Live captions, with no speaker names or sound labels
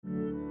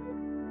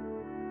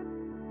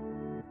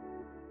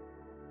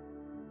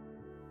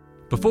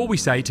Before we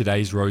say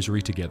today's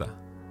rosary together,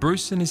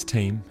 Bruce and his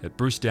team at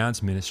Bruce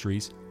Downs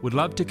Ministries would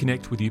love to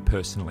connect with you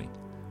personally.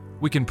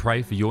 We can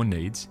pray for your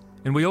needs,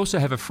 and we also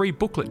have a free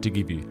booklet to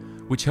give you,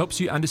 which helps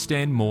you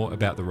understand more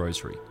about the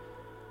rosary.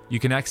 You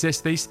can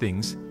access these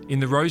things in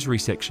the rosary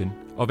section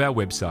of our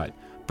website,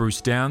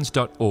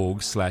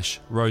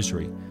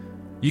 brucedowns.org/rosary.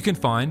 You can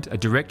find a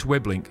direct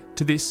web link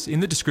to this in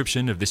the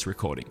description of this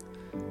recording.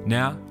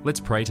 Now, let's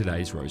pray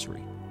today's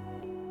rosary.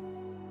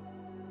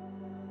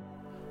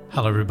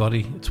 Hello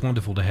everybody, it's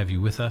wonderful to have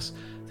you with us.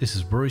 This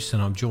is Bruce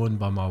and I'm joined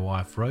by my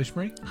wife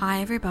Rosemary.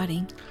 Hi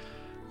everybody.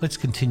 Let's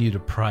continue to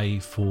pray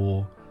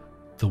for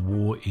the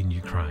war in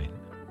Ukraine.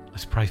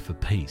 Let's pray for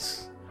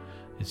peace.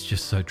 It's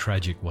just so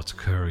tragic what's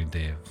occurring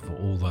there for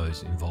all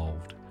those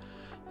involved.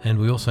 And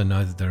we also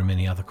know that there are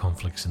many other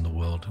conflicts in the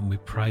world, and we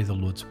pray the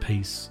Lord's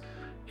peace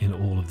in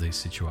all of these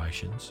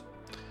situations.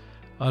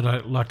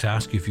 I'd like to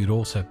ask you if you'd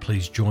also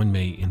please join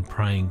me in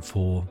praying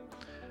for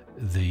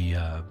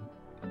the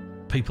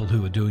people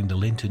who are doing the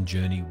Lenten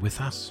journey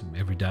with us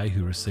every day,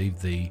 who receive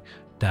the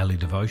daily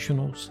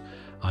devotionals.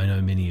 I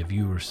know many of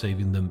you are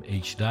receiving them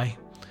each day,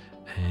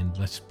 and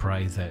let's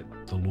pray that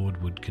the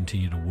Lord would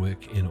continue to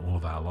work in all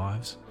of our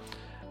lives.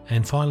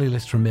 And finally,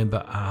 let's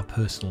remember our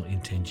personal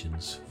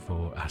intentions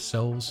for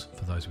ourselves,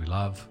 for those we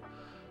love,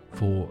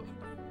 for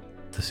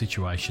the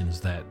situations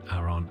that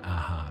are on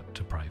our heart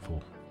to pray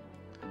for.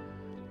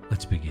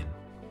 Let's begin.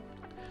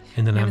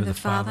 In the name of the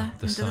Father,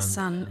 the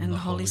Son, and the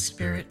Holy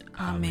Spirit.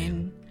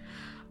 Amen.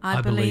 I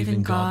believe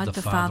in God,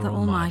 the Father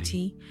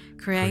Almighty,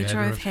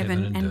 creator of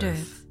heaven and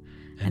earth,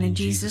 and in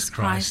Jesus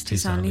Christ,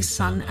 his only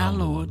Son, our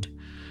Lord,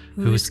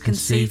 who was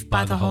conceived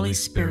by the Holy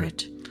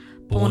Spirit,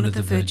 born of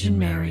the Virgin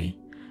Mary,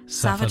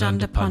 suffered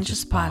under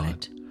Pontius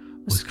Pilate,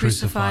 was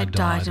crucified,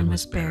 died, and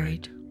was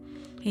buried.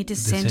 He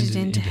descended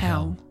into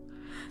hell.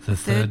 The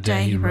third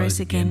day he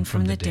rose again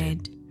from the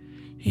dead.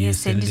 He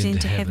ascended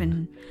into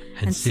heaven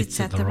and sits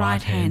at the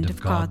right hand of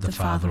God the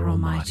Father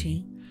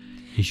Almighty.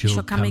 He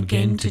shall come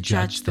again to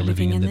judge the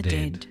living and the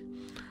dead.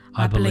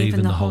 I believe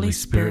in the Holy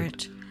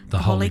Spirit, the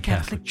Holy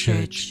Catholic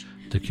Church,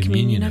 the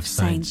communion of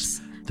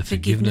saints, the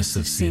forgiveness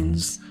of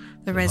sins,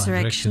 the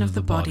resurrection of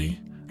the body,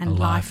 and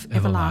life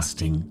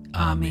everlasting.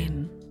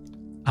 Amen.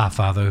 Our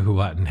Father, who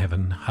art in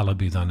heaven, hallowed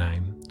be thy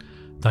name.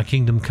 Thy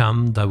kingdom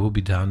come, thy will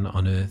be done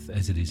on earth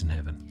as it is in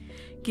heaven.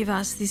 Give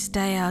us this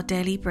day our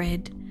daily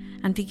bread,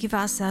 and forgive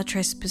us our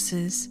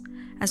trespasses,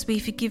 as we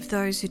forgive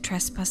those who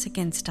trespass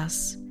against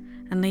us.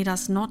 And lead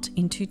us not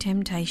into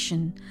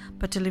temptation,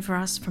 but deliver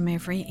us from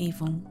every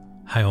evil.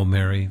 Hail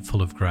Mary,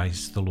 full of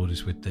grace, the Lord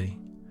is with thee.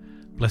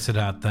 Blessed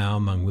art thou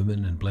among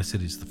women, and blessed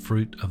is the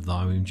fruit of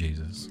thy womb,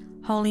 Jesus.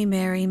 Holy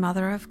Mary,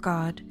 Mother of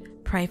God,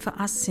 pray for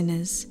us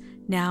sinners,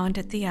 now and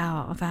at the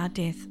hour of our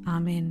death.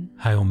 Amen.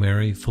 Hail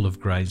Mary, full of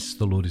grace,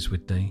 the Lord is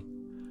with thee.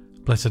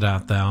 Blessed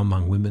art thou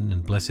among women,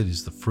 and blessed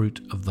is the fruit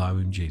of thy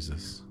womb,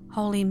 Jesus.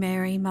 Holy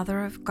Mary,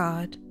 Mother of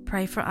God,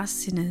 pray for us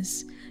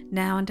sinners,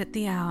 now and at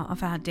the hour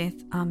of our death.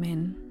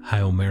 Amen.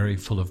 Hail Mary,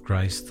 full of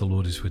grace, the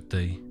Lord is with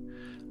thee.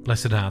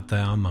 Blessed art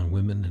thou among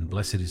women, and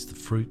blessed is the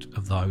fruit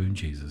of thy womb,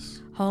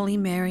 Jesus. Holy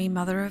Mary,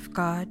 Mother of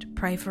God,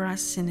 pray for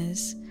us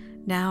sinners,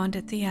 now and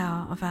at the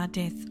hour of our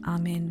death.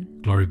 Amen.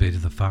 Glory be to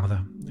the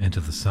Father, and to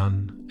the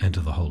Son, and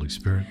to the Holy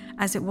Spirit.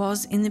 As it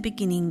was in the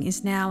beginning,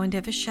 is now, and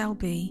ever shall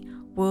be,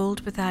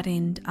 world without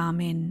end.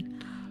 Amen.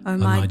 O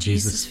my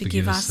Jesus,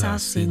 forgive us our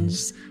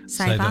sins,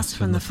 save us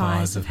from the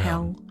fires of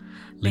hell.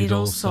 Lead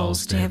all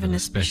souls to heaven,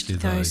 especially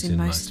those in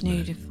most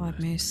need of thy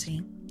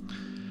mercy.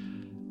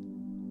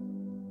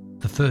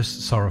 The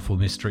first sorrowful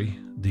mystery,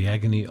 the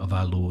agony of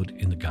our Lord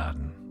in the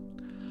garden.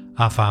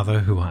 Our Father,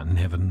 who art in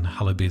heaven,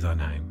 hallowed be thy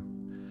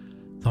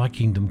name. Thy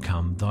kingdom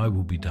come, thy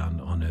will be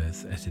done on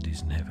earth as it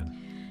is in heaven.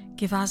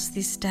 Give us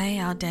this day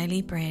our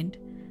daily bread,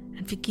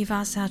 and forgive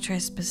us our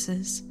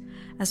trespasses,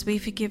 as we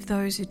forgive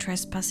those who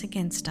trespass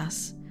against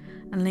us.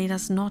 And lead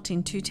us not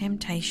into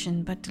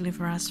temptation, but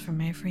deliver us from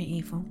every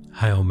evil.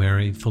 Hail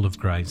Mary, full of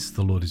grace,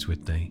 the Lord is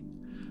with thee.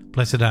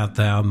 Blessed art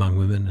thou among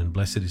women, and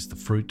blessed is the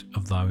fruit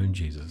of thy womb,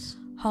 Jesus.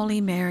 Holy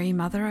Mary,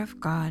 Mother of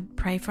God,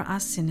 pray for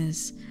us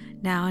sinners,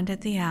 now and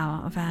at the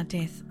hour of our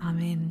death.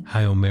 Amen.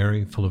 Hail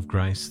Mary, full of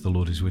grace, the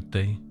Lord is with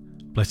thee.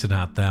 Blessed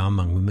art thou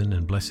among women,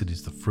 and blessed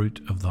is the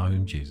fruit of thy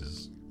womb,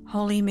 Jesus.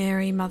 Holy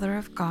Mary, Mother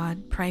of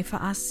God, pray for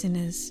us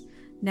sinners,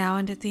 now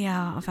and at the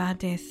hour of our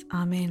death.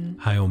 Amen.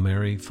 Hail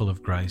Mary, full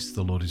of grace,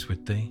 the Lord is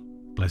with thee.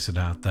 Blessed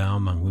art thou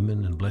among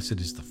women, and blessed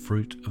is the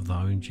fruit of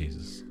thy womb,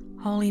 Jesus.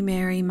 Holy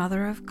Mary,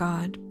 Mother of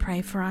God,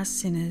 pray for us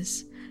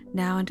sinners,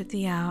 now and at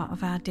the hour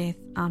of our death.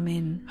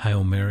 Amen.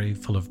 Hail Mary,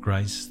 full of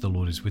grace, the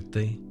Lord is with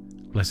thee.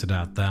 Blessed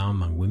art thou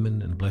among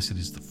women, and blessed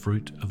is the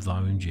fruit of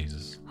thy womb,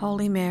 Jesus.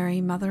 Holy Mary,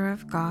 Mother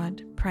of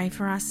God, pray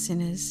for us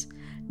sinners,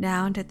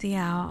 now and at the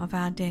hour of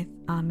our death.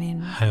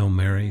 Amen. Hail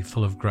Mary,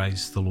 full of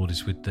grace, the Lord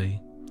is with thee.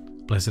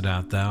 Blessed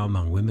art thou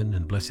among women,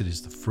 and blessed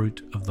is the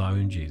fruit of thy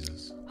womb,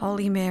 Jesus.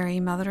 Holy Mary,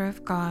 Mother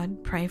of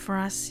God, pray for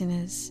us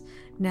sinners,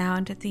 now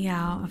and at the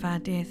hour of our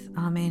death.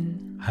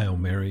 Amen. Hail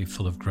Mary,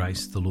 full of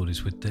grace, the Lord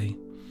is with thee.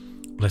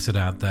 Blessed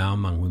art thou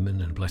among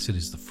women, and blessed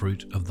is the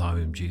fruit of thy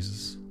womb,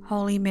 Jesus.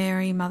 Holy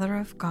Mary, Mother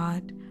of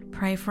God,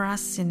 pray for us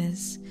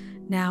sinners,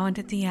 now and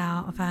at the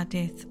hour of our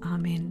death.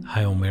 Amen.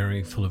 Hail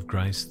Mary, full of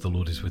grace, the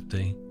Lord is with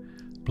thee.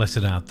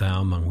 Blessed art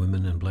thou among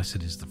women, and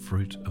blessed is the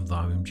fruit of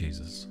thy womb,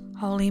 Jesus.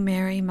 Holy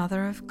Mary,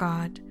 Mother of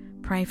God,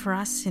 pray for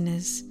us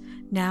sinners,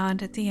 now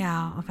and at the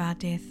hour of our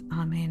death.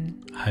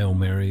 Amen. Hail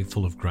Mary,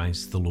 full of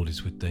grace, the Lord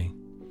is with thee.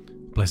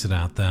 Blessed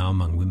art thou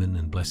among women,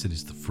 and blessed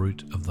is the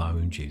fruit of thy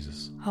womb,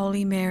 Jesus.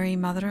 Holy Mary,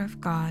 Mother of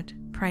God,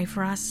 pray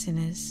for us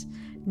sinners,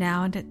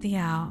 now and at the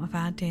hour of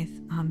our death.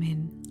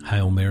 Amen.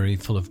 Hail Mary,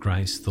 full of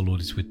grace, the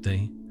Lord is with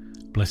thee.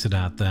 Blessed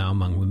art thou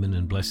among women,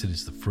 and blessed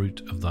is the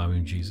fruit of thy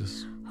womb,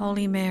 Jesus.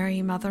 Holy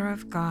Mary, Mother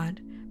of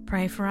God,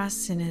 pray for us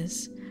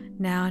sinners,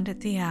 now and at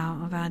the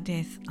hour of our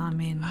death.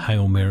 Amen.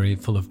 Hail Mary,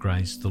 full of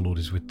grace, the Lord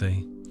is with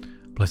thee.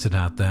 Blessed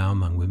art thou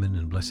among women,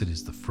 and blessed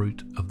is the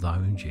fruit of thy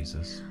womb,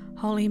 Jesus.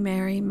 Holy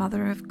Mary,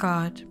 Mother of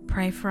God,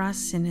 pray for us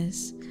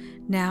sinners,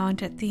 now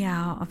and at the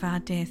hour of our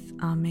death.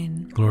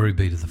 Amen. Glory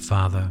be to the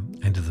Father,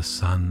 and to the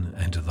Son,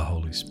 and to the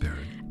Holy Spirit.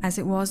 As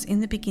it was in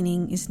the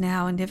beginning, is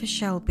now, and ever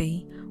shall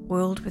be,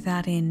 world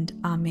without end.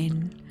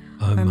 Amen.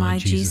 O my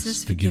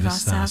Jesus, forgive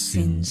us our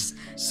sins,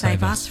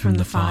 save us from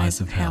the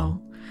fires of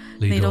hell.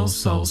 Lead all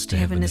souls to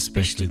heaven,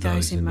 especially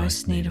those in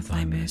most need of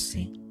thy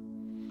mercy.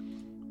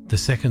 The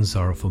second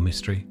sorrowful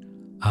mystery,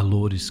 our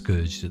Lord is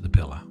scourged at the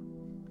pillar.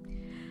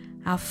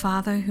 Our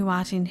Father, who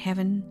art in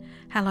heaven,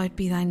 hallowed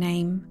be thy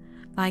name.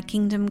 Thy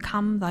kingdom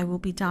come, thy will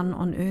be done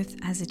on earth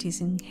as it is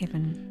in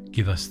heaven.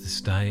 Give us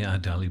this day our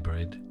daily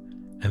bread,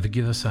 and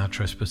forgive us our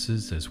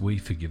trespasses as we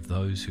forgive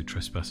those who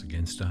trespass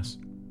against us.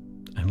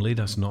 And lead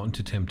us not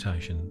into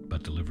temptation,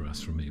 but deliver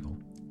us from evil.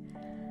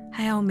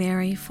 Hail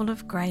Mary, full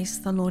of grace,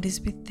 the Lord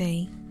is with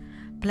thee.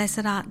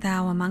 Blessed art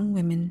thou among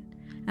women,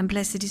 and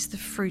blessed is the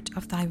fruit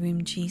of thy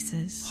womb,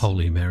 Jesus.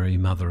 Holy Mary,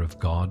 Mother of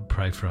God,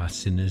 pray for us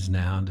sinners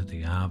now and at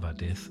the hour of our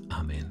death.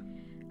 Amen.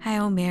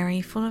 Hail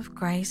Mary, full of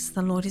grace,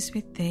 the Lord is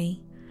with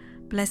thee.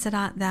 Blessed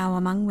art thou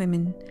among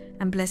women,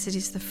 and blessed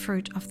is the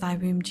fruit of thy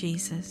womb,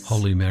 Jesus.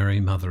 Holy Mary,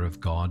 Mother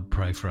of God,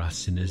 pray for us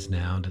sinners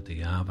now and at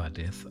the hour of our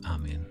death.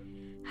 Amen.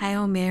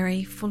 Hail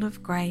Mary, full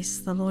of grace,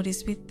 the Lord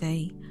is with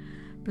thee.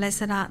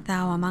 Blessed art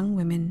thou among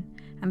women,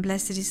 and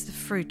blessed is the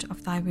fruit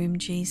of thy womb,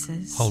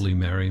 Jesus. Holy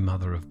Mary,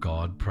 Mother of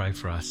God, pray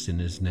for us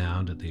sinners now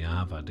and at the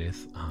hour of our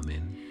death.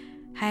 Amen.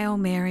 Hail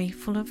Mary,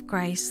 full of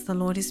grace, the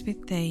Lord is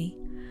with thee.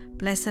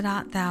 Blessed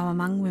art thou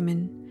among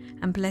women,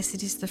 and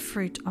blessed is the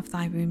fruit of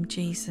thy womb,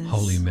 Jesus.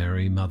 Holy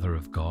Mary, Mother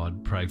of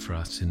God, pray for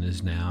us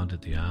sinners now and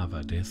at the hour of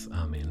our death.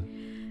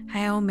 Amen.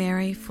 Hail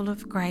Mary, full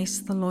of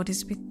grace, the Lord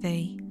is with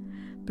thee.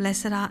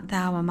 Blessed art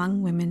thou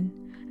among women,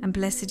 and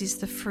blessed is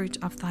the fruit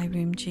of thy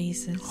womb,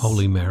 Jesus.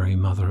 Holy Mary,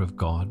 Mother of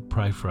God,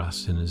 pray for us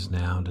sinners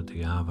now and at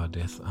the hour of our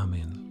death.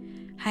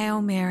 Amen.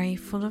 Hail Mary,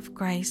 full of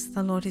grace,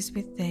 the Lord is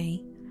with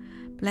thee.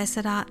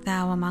 Blessed art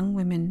thou among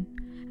women,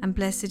 and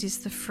blessed is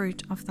the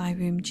fruit of thy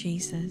womb,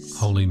 Jesus.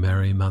 Holy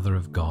Mary, Mother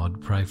of God,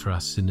 pray for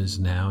us sinners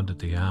now and at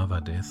the hour of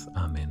our death.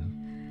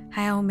 Amen.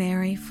 Hail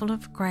Mary, full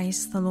of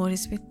grace, the Lord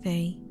is with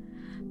thee.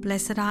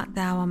 Blessed art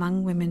thou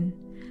among women,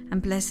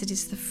 and blessed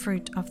is the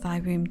fruit of thy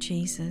womb,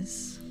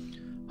 Jesus.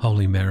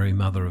 Holy Mary,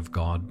 Mother of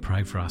God,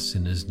 pray for us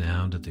sinners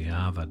now and at the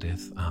hour of our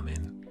death.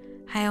 Amen.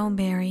 Hail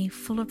Mary,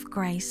 full of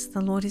grace,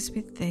 the Lord is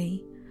with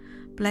thee.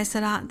 Blessed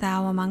art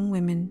thou among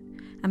women,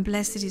 and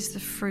blessed is the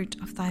fruit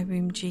of thy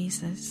womb,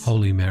 Jesus.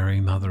 Holy Mary,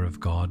 Mother of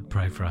God,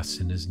 pray for us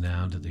sinners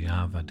now and at the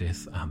hour of our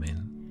death.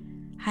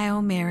 Amen.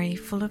 Hail Mary,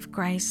 full of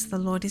grace, the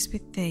Lord is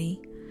with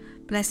thee.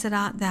 Blessed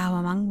art thou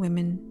among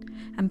women,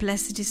 and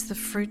blessed is the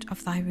fruit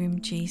of thy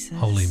womb, Jesus.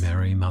 Holy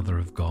Mary, Mother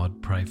of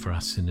God, pray for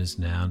us sinners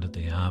now and at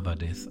the hour of our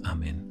death.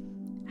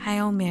 Amen.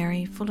 Hail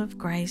Mary, full of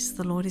grace,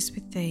 the Lord is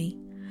with thee.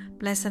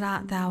 Blessed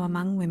art thou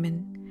among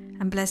women,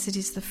 and blessed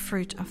is the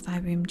fruit of thy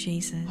womb,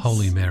 Jesus.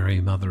 Holy Mary,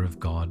 Mother of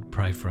God,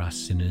 pray for us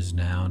sinners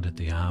now and at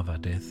the hour of our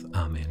death.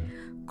 Amen.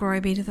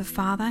 Glory be to the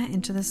Father,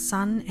 and to the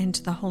Son, and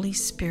to the Holy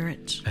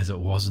Spirit. As it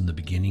was in the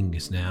beginning,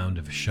 is now, and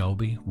ever shall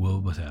be,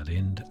 world without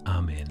end.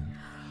 Amen.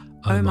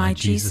 O my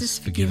Jesus,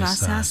 forgive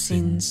us our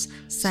sins,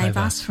 save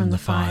us from the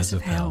fires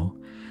of hell.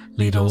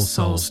 Lead all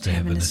souls to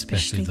heaven,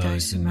 especially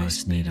those in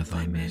most need of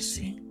thy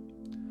mercy.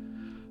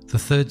 The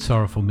third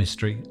sorrowful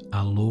mystery,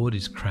 our Lord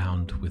is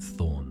crowned with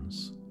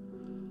thorns.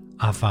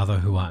 Our Father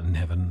who art in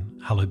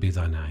heaven, hallowed be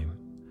thy name.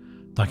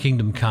 Thy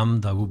kingdom come,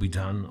 thy will be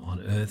done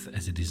on earth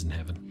as it is in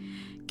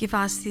heaven. Give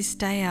us this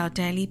day our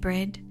daily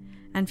bread,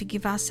 and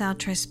forgive us our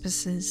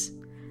trespasses,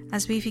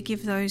 as we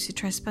forgive those who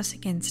trespass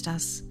against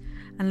us.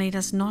 And lead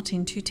us not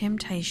into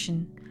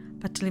temptation,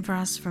 but deliver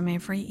us from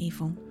every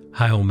evil.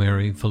 Hail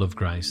Mary, full of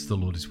grace, the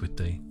Lord is with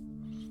thee.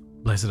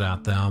 Blessed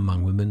art thou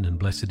among women, and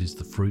blessed is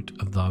the fruit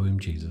of thy womb,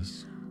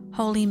 Jesus.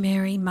 Holy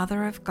Mary,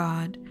 Mother of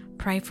God,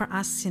 pray for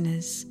us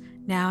sinners,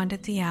 now and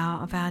at the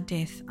hour of our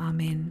death.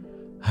 Amen.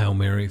 Hail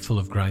Mary, full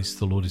of grace,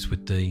 the Lord is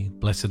with thee.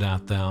 Blessed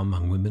art thou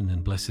among women,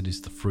 and blessed is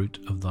the fruit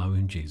of thy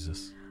womb,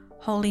 Jesus.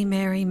 Holy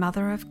Mary,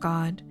 Mother of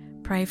God,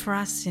 pray for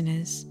us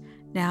sinners,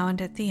 now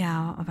and at the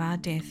hour of our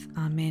death.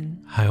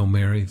 Amen. Hail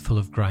Mary, full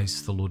of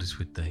grace, the Lord is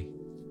with thee.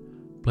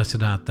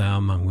 Blessed art thou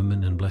among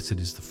women, and blessed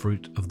is the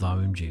fruit of thy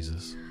womb,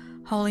 Jesus.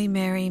 Holy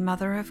Mary,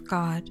 Mother of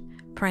God,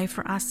 pray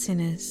for us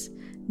sinners,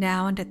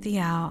 now and at the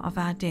hour of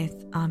our death.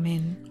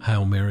 Amen.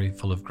 Hail Mary,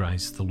 full of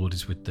grace, the Lord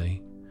is with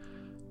thee.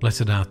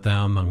 Blessed art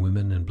thou among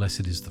women, and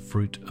blessed is the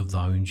fruit of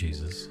thy womb,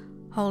 Jesus.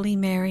 Holy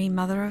Mary,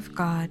 Mother of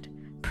God,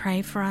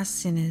 pray for us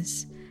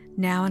sinners,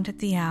 now and at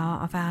the hour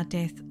of our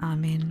death.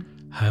 Amen.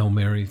 Hail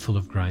Mary, full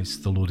of grace,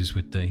 the Lord is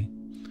with thee.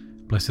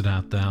 Blessed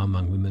art thou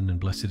among women, and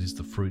blessed is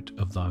the fruit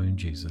of thy womb,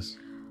 Jesus.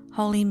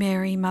 Holy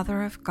Mary,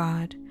 Mother of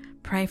God,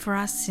 pray for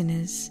us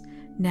sinners,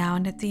 now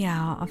and at the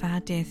hour of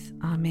our death.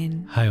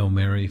 Amen. Hail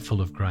Mary,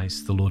 full of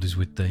grace, the Lord is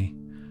with thee.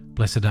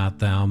 Blessed art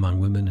thou among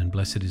women, and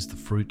blessed is the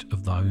fruit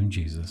of thy womb,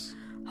 Jesus.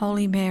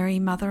 Holy Mary,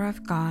 Mother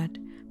of God,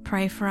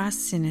 pray for us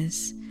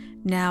sinners,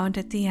 now and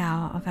at the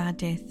hour of our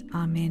death.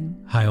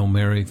 Amen. Hail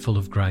Mary, full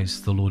of grace,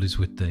 the Lord is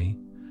with thee.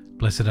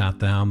 Blessed art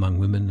thou among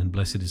women, and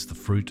blessed is the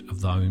fruit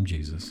of thy womb,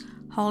 Jesus.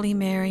 Holy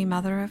Mary,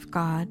 Mother of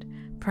God,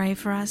 pray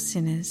for us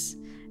sinners,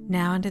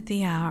 now and at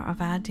the hour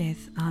of our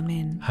death.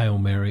 Amen. Hail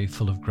Mary,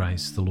 full of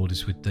grace, the Lord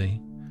is with thee.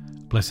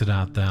 Blessed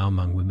art thou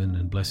among women,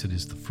 and blessed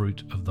is the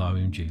fruit of thy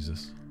womb,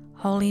 Jesus.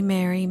 Holy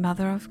Mary,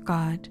 Mother of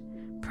God,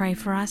 pray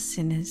for us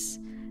sinners,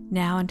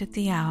 now and at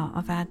the hour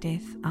of our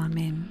death.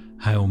 Amen.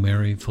 Hail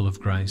Mary, full of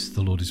grace,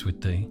 the Lord is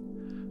with thee.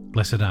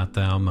 Blessed art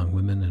thou among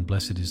women, and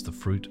blessed is the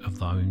fruit of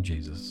thy womb,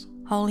 Jesus.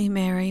 Holy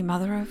Mary,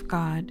 Mother of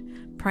God,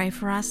 pray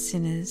for us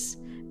sinners,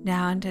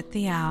 now and at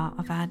the hour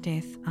of our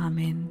death.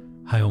 Amen.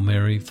 Hail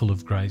Mary, full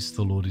of grace,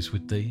 the Lord is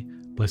with thee.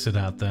 Blessed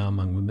art thou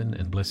among women,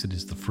 and blessed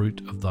is the fruit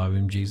of thy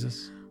womb,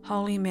 Jesus.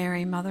 Holy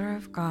Mary, Mother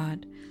of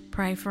God,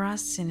 pray for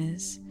us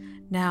sinners,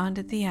 now and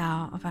at the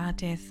hour of our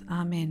death.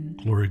 Amen.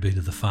 Glory be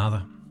to the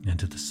Father, and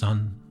to the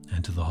Son,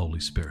 and to the Holy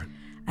Spirit.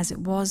 As it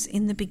was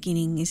in the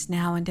beginning, is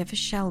now, and ever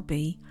shall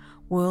be,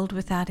 world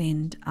without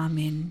end.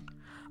 Amen.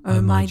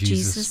 O my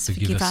Jesus,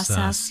 forgive us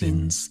our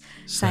sins,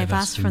 save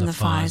us from the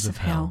fires of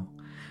hell.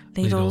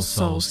 Lead all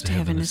souls to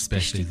heaven,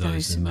 especially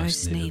those in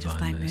most need of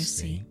thy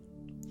mercy.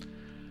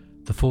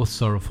 The fourth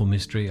sorrowful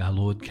mystery, our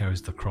Lord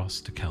carries the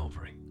cross to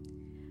Calvary.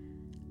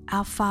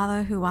 Our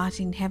Father, who art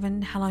in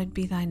heaven, hallowed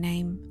be thy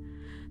name.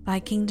 Thy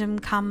kingdom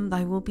come,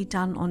 thy will be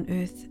done on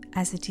earth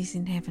as it is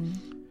in heaven.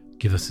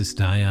 Give us this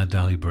day our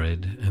daily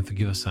bread, and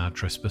forgive us our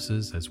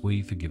trespasses as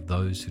we forgive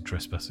those who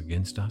trespass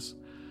against us.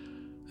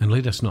 And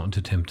lead us not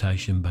into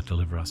temptation, but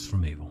deliver us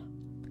from evil.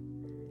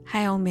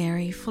 Hail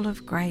Mary, full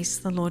of grace,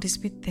 the Lord is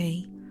with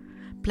thee.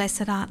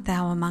 Blessed art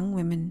thou among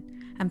women,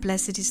 and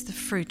blessed is the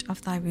fruit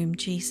of thy womb,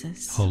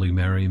 Jesus. Holy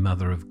Mary,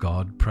 Mother of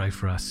God, pray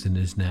for us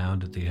sinners now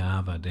and at the hour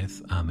of our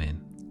death.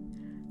 Amen.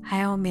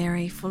 Hail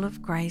Mary, full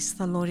of grace,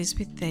 the Lord is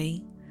with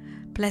thee.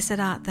 Blessed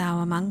art thou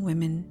among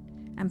women,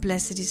 and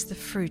blessed is the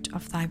fruit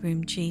of thy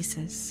womb,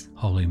 Jesus.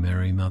 Holy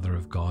Mary, Mother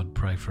of God,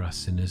 pray for us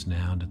sinners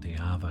now and at the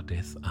hour of our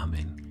death.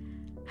 Amen.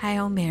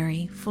 Hail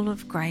Mary, full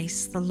of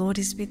grace, the Lord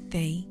is with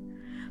thee.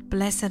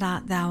 Blessed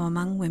art thou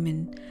among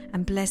women,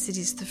 and blessed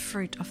is the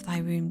fruit of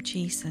thy womb,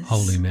 Jesus.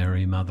 Holy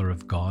Mary, Mother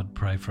of God,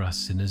 pray for us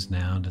sinners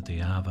now and at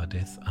the hour of our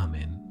death.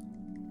 Amen.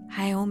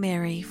 Hail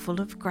Mary, full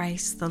of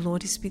grace, the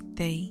Lord is with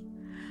thee.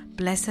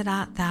 Blessed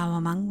art thou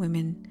among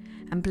women,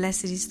 and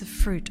blessed is the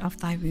fruit of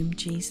thy womb,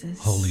 Jesus.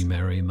 Holy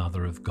Mary,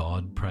 Mother of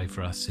God, pray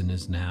for us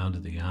sinners now and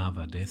at the hour of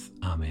our death.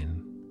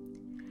 Amen.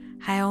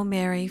 Hail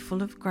Mary,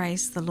 full of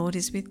grace, the Lord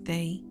is with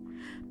thee.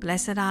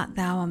 Blessed art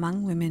thou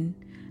among women,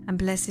 and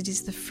blessed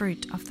is the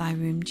fruit of thy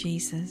womb,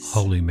 Jesus.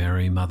 Holy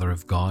Mary, Mother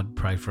of God,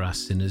 pray for us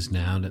sinners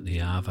now and at the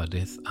hour of our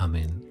death.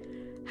 Amen.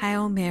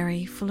 Hail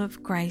Mary, full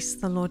of grace,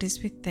 the Lord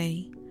is with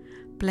thee.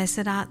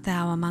 Blessed art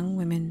thou among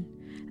women,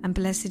 and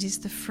blessed is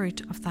the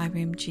fruit of thy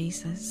womb,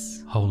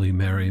 Jesus. Holy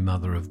Mary,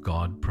 Mother of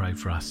God, pray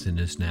for us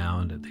sinners now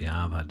and at the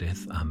hour of our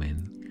death.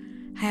 Amen.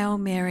 Hail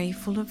Mary,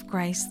 full of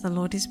grace, the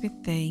Lord is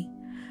with thee.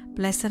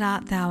 Blessed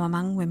art thou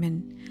among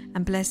women,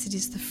 and blessed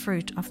is the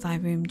fruit of thy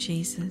womb,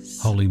 Jesus.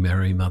 Holy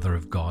Mary, Mother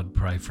of God,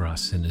 pray for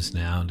us sinners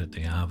now and at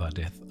the hour of our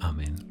death.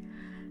 Amen.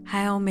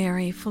 Hail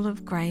Mary, full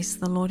of grace,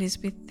 the Lord is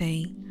with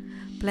thee.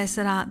 Blessed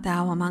art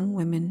thou among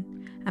women,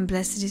 and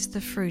blessed is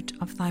the fruit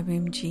of thy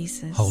womb,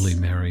 Jesus. Holy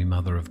Mary,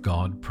 Mother of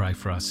God, pray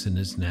for us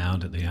sinners now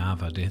and at the hour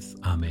of our death.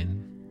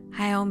 Amen.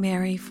 Hail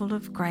Mary, full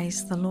of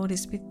grace, the Lord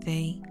is with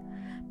thee.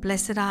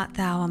 Blessed art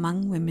thou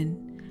among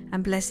women,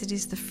 and blessed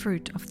is the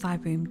fruit of thy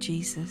womb,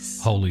 Jesus.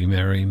 Holy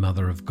Mary,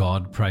 Mother of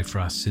God, pray for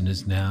us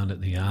sinners now and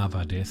at the hour of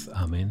our death.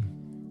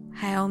 Amen.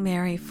 Hail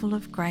Mary, full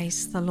of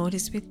grace, the Lord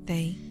is with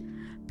thee.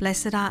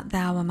 Blessed art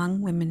thou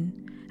among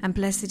women, and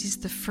blessed is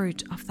the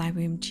fruit of thy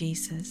womb,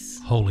 Jesus.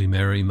 Holy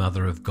Mary,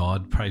 Mother of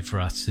God, pray for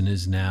us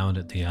sinners now and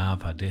at the hour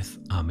of our death.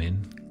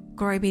 Amen.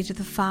 Glory be to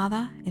the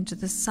Father, and to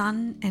the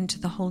Son, and to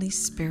the Holy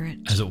Spirit.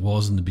 As it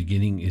was in the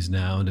beginning, is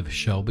now, and ever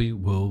shall be,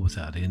 world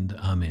without end.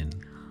 Amen.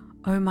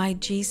 O my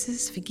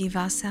Jesus, forgive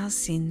us our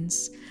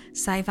sins,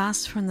 save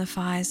us from the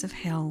fires of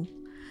hell.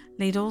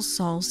 Lead all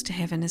souls to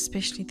heaven,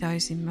 especially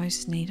those in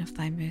most need of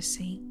thy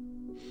mercy.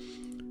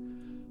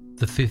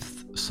 The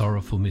fifth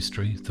sorrowful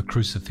mystery, the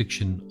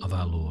crucifixion of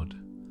our Lord.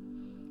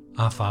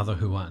 Our Father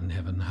who art in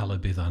heaven,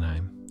 hallowed be thy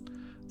name.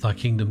 Thy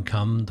kingdom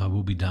come, thy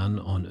will be done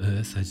on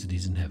earth as it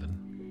is in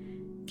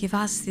heaven. Give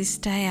us this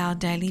day our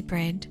daily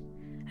bread,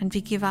 and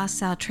forgive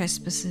us our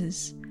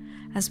trespasses,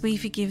 as we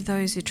forgive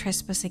those who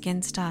trespass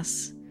against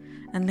us.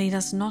 And lead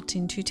us not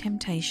into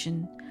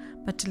temptation,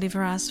 but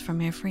deliver us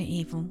from every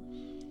evil.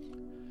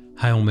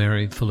 Hail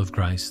Mary, full of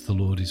grace, the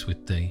Lord is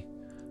with thee.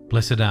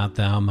 Blessed art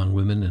thou among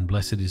women, and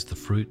blessed is the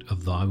fruit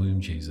of thy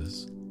womb,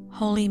 Jesus.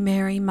 Holy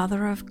Mary,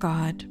 Mother of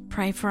God,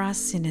 pray for us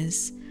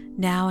sinners,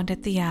 now and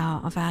at the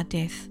hour of our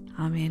death.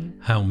 Amen.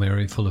 Hail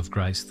Mary, full of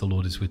grace, the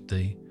Lord is with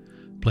thee.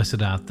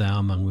 Blessed art thou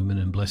among women,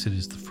 and blessed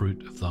is the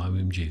fruit of thy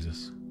womb,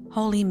 Jesus.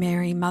 Holy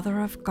Mary,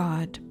 Mother of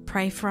God,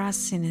 pray for us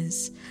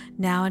sinners,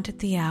 now and at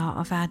the hour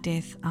of our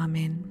death.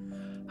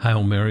 Amen.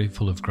 Hail Mary,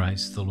 full of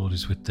grace, the Lord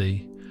is with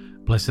thee.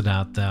 Blessed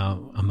art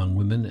thou among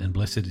women, and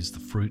blessed is the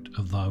fruit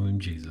of thy womb,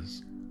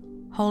 Jesus.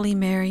 Holy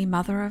Mary,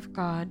 Mother of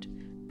God,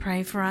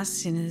 pray for us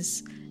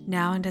sinners,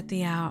 now and at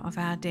the hour of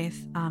our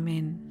death.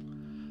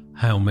 Amen.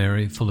 Hail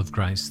Mary, full of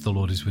grace, the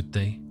Lord is with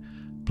thee.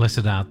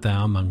 Blessed art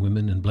thou among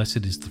women, and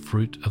blessed is the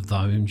fruit of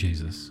thy womb,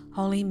 Jesus.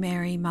 Holy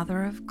Mary,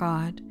 Mother of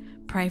God,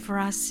 pray for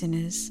us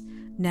sinners,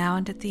 now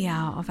and at the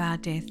hour of our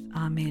death.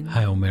 Amen.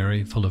 Hail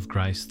Mary, full of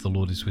grace, the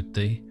Lord is with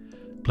thee.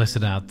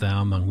 Blessed art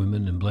thou among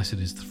women, and blessed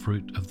is the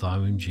fruit of thy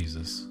womb,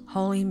 Jesus.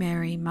 Holy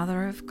Mary,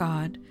 Mother of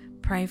God,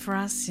 pray for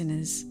us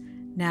sinners,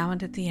 now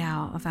and at the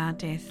hour of our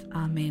death.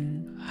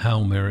 Amen.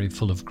 Hail Mary,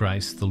 full of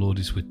grace, the Lord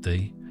is with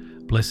thee.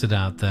 Blessed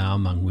art thou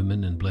among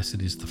women, and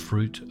blessed is the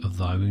fruit of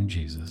thy womb,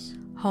 Jesus.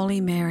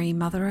 Holy Mary,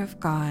 Mother of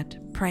God,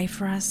 pray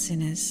for us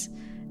sinners,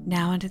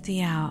 now and at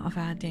the hour of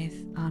our death.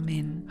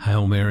 Amen.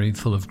 Hail Mary,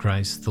 full of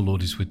grace, the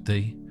Lord is with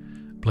thee.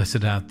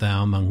 Blessed art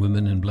thou among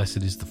women, and blessed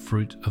is the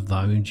fruit of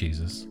thy womb,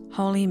 Jesus.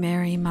 Holy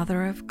Mary,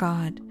 Mother of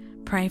God,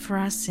 pray for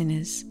us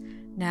sinners,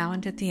 now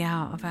and at the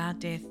hour of our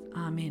death.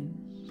 Amen.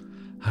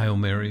 Hail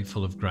Mary,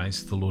 full of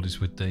grace, the Lord is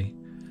with thee.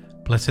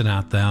 Blessed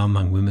art thou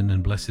among women,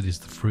 and blessed is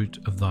the fruit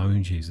of thy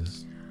womb,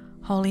 Jesus.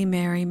 Holy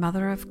Mary,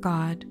 Mother of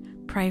God,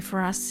 pray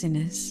for us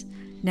sinners,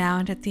 now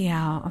and at the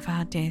hour of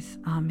our death.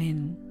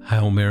 Amen.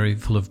 Hail Mary,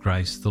 full of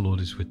grace, the Lord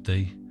is with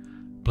thee.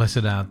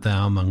 Blessed art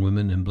thou among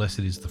women, and blessed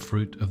is the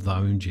fruit of thy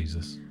womb,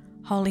 Jesus.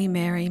 Holy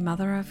Mary,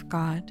 Mother of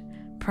God,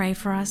 pray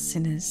for us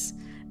sinners,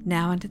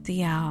 now and at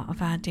the hour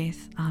of our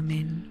death.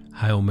 Amen.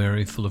 Hail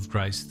Mary, full of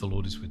grace, the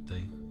Lord is with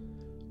thee.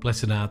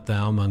 Blessed art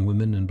thou among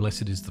women, and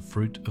blessed is the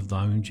fruit of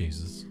thy womb,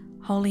 Jesus.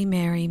 Holy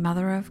Mary,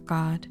 Mother of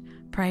God,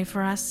 pray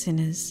for us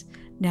sinners,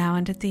 now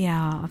and at the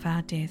hour of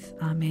our death.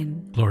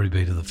 Amen. Glory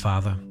be to the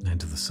Father, and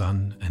to the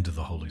Son, and to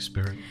the Holy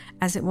Spirit.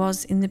 As it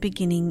was in the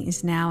beginning,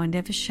 is now, and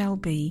ever shall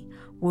be,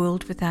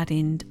 world without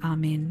end.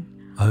 Amen.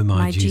 O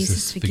my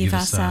Jesus, forgive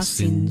us our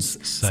sins,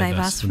 save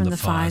us from the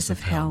fires of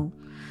hell.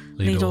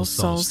 Lead all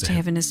souls to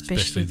heaven,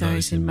 especially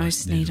those in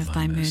most need of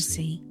thy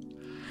mercy.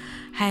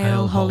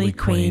 Hail, Holy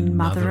Queen,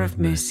 Mother of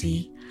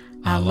Mercy,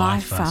 our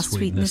life, our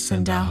sweetness,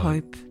 and our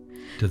hope.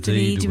 To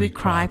thee do we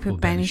cry, poor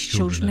banished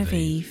children of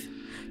Eve.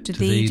 To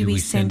thee do we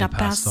send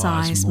up our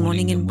sighs,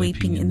 mourning and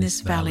weeping in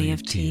this valley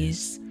of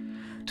tears.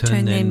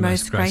 Turn then,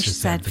 most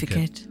gracious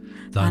Advocate,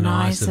 thine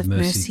eyes of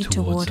mercy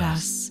toward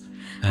us,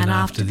 and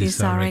after this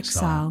our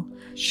exile,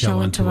 show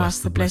unto us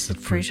the blessed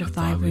fruit of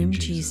thy womb,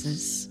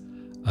 Jesus.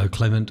 O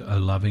clement, O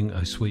loving,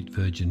 O sweet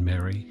Virgin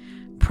Mary,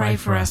 pray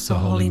for us, O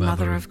Holy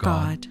Mother of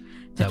God,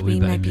 that we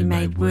may be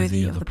made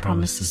worthy of the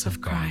promises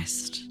of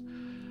Christ.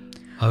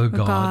 O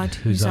God,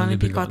 whose only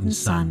begotten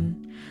Son,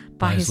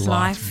 by his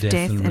life,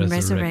 death, and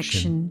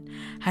resurrection,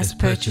 has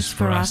purchased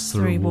for us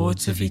the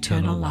rewards of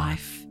eternal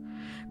life,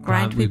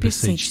 grant, we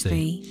beseech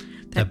thee,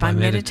 that by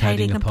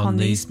meditating upon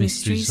these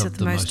mysteries of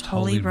the most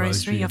holy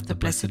rosary of the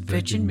Blessed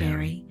Virgin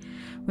Mary,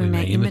 we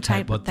may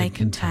imitate what they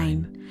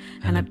contain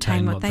and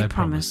obtain what they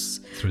promise,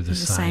 through the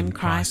same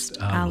Christ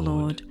our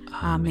Lord.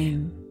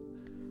 Amen.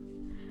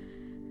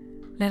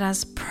 Let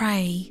us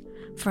pray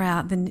for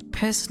the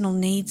personal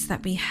needs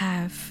that we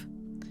have.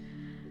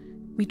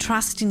 We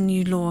trust in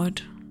you,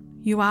 Lord.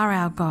 You are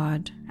our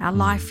God. Our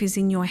life is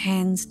in your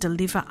hands.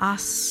 Deliver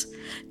us,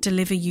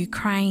 deliver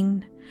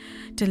Ukraine,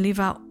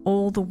 deliver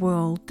all the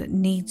world that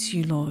needs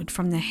you, Lord,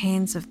 from the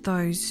hands of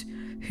those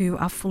who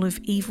are full of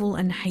evil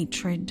and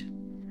hatred.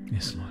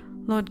 Yes, Lord.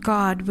 Lord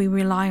God, we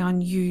rely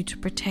on you to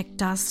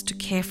protect us, to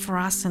care for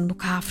us and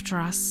look after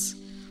us.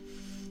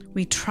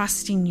 We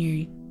trust in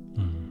you.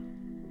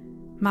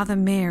 Mother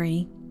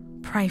Mary,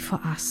 pray for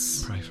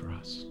us. Pray for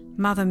us.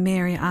 Mother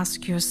Mary,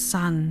 ask your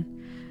Son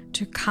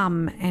to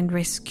come and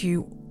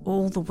rescue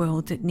all the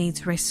world that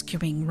needs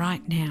rescuing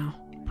right now.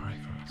 Pray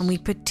for us. And we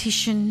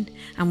petition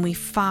and we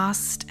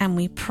fast and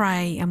we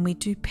pray and we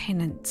do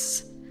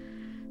penance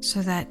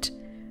so that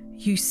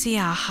you see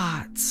our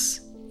hearts.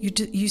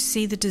 You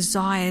see the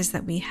desires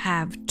that we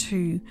have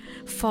to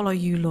follow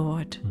you,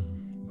 Lord,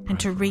 and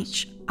to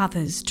reach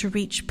others, to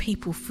reach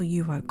people for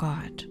you, O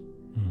God.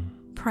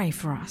 Pray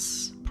for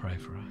us. Pray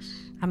for us.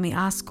 And we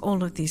ask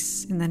all of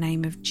this in the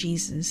name of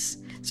Jesus.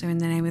 So in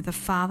the name of the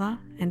Father,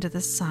 and of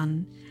the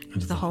Son, and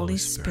of the Holy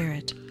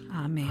Spirit.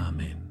 Amen.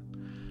 Amen.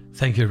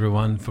 Thank you,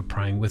 everyone, for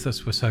praying with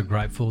us. We're so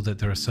grateful that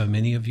there are so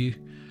many of you.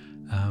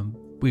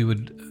 we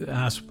would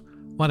ask,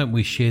 why don't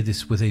we share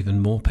this with even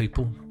more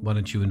people? Why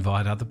don't you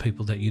invite other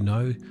people that you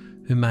know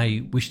who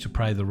may wish to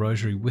pray the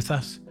rosary with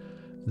us,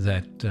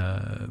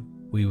 that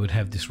we would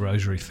have this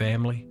rosary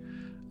family,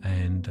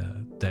 and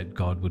that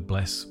God would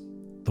bless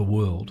the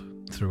world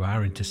through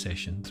our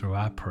intercession, through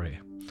our prayer.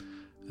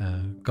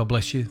 God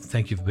bless you.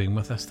 Thank you for being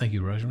with us. Thank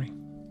you, Rosemary.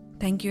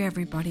 Thank you,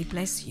 everybody.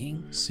 Bless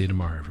you. See you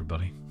tomorrow,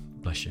 everybody.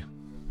 Bless you.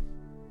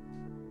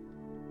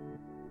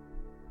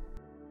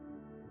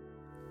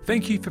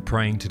 Thank you for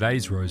praying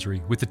today's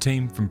rosary with the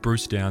team from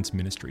Bruce Downs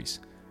Ministries.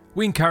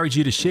 We encourage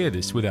you to share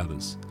this with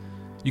others.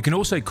 You can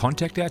also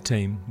contact our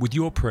team with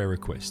your prayer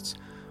requests,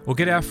 or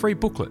get our free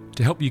booklet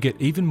to help you get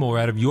even more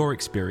out of your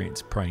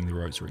experience praying the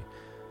rosary.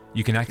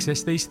 You can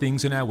access these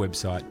things on our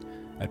website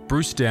at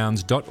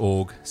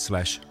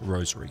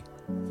brucedowns.org/rosary.